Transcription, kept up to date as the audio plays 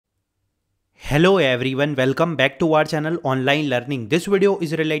Hello everyone, welcome back to our channel Online Learning. This video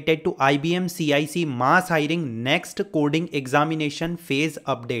is related to IBM CIC mass hiring next coding examination phase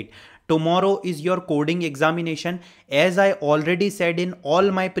update. Tomorrow is your coding examination. As I already said in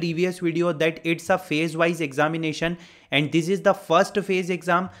all my previous video that it's a phase wise examination, and this is the first phase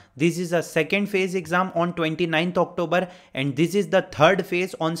exam, this is a second phase exam on 29th October, and this is the third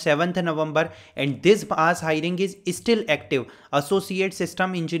phase on 7th November, and this mass hiring is still active. Associate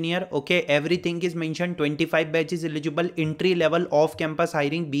system engineer, okay, everything is mentioned. 25 batches eligible, entry level off campus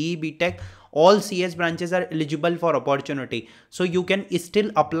hiring, BE BTech, all CS branches are eligible for opportunity, so you can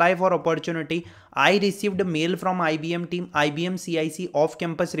still apply for opportunity. I received a mail from IBM team, IBM CIC off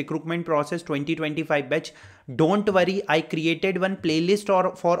campus recruitment process 2025 batch. Don't worry, I created one playlist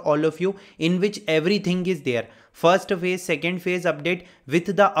for all of you in which everything is there. First phase, second phase update with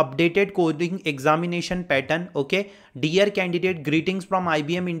the updated coding examination pattern. Okay, dear candidate, greetings from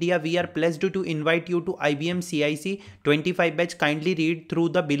IBM India. We are pleased to invite you to IBM CIC 25 batch. Kindly read through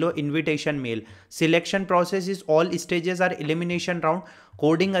the below invitation mail. Selection process is all stages are elimination round.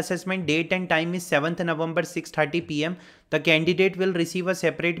 Coding assessment date and time is 7th November 6:30 p.m. The candidate will receive a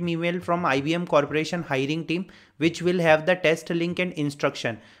separate email from IBM Corporation hiring team which will have the test link and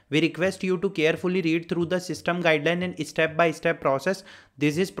instruction. We request you to carefully read through the system guideline and step-by-step process.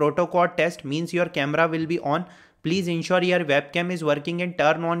 This is protocol test, means your camera will be on. Please ensure your webcam is working and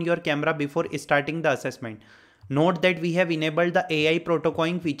turn on your camera before starting the assessment. Note that we have enabled the AI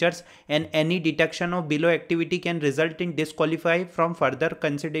protocoling features, and any detection of below activity can result in disqualify from further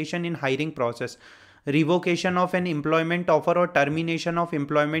consideration in hiring process. Revocation of an employment offer or termination of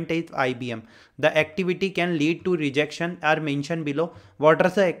employment with IBM. The activity can lead to rejection are mentioned below. What are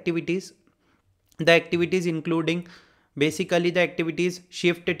the activities? The activities including basically the activities: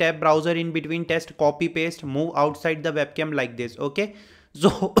 shift tab, browser in between test, copy paste, move outside the webcam like this. Okay,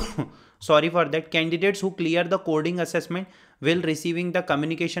 so sorry for that. Candidates who clear the coding assessment will receiving the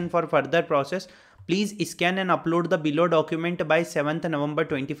communication for further process. Please scan and upload the below document by 7th November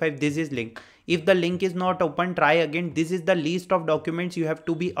 25. This is link. If the link is not open, try again. This is the list of documents you have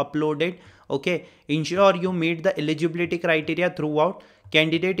to be uploaded. Okay, ensure you meet the eligibility criteria throughout.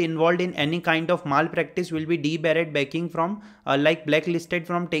 Candidate involved in any kind of malpractice will be debarred backing from blacklisted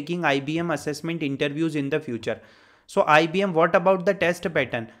from taking IBM assessment interviews in the future. So IBM, what about the test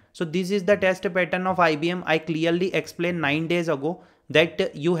pattern? So this is the test pattern of IBM. I clearly explained 9 days ago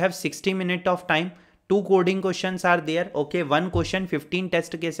that you have 60 minutes of time. 2 coding questions are there. Okay, one question 15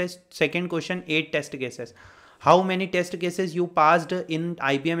 test cases, second question 8 test cases. How many test cases you passed in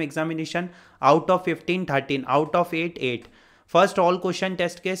IBM examination? Out of 15, 13, out of 8, 8. First all question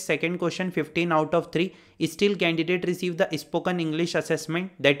test case, second question 15 out of 3. Still candidate receive the spoken English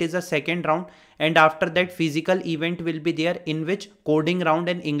assessment, that is a second round, and after that physical event will be there in which coding round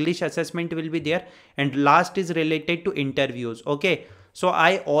and English assessment will be there, and last is related to interviews. Okay, so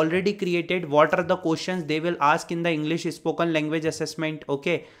I already created what are the questions they will ask in the English spoken language assessment.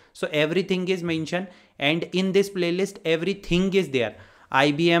 Okay, so everything is mentioned, and in this playlist everything is there.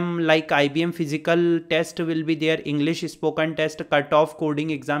 IBM physical test will be there, English spoken test, cutoff, coding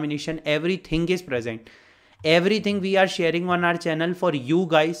examination, everything is present. Everything we are sharing on our channel for you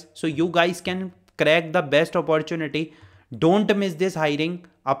guys, so you guys can crack the best opportunity. Don't miss this hiring.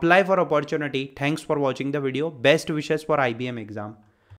 Apply for opportunity. Thanks for watching the video. Best wishes for IBM exam.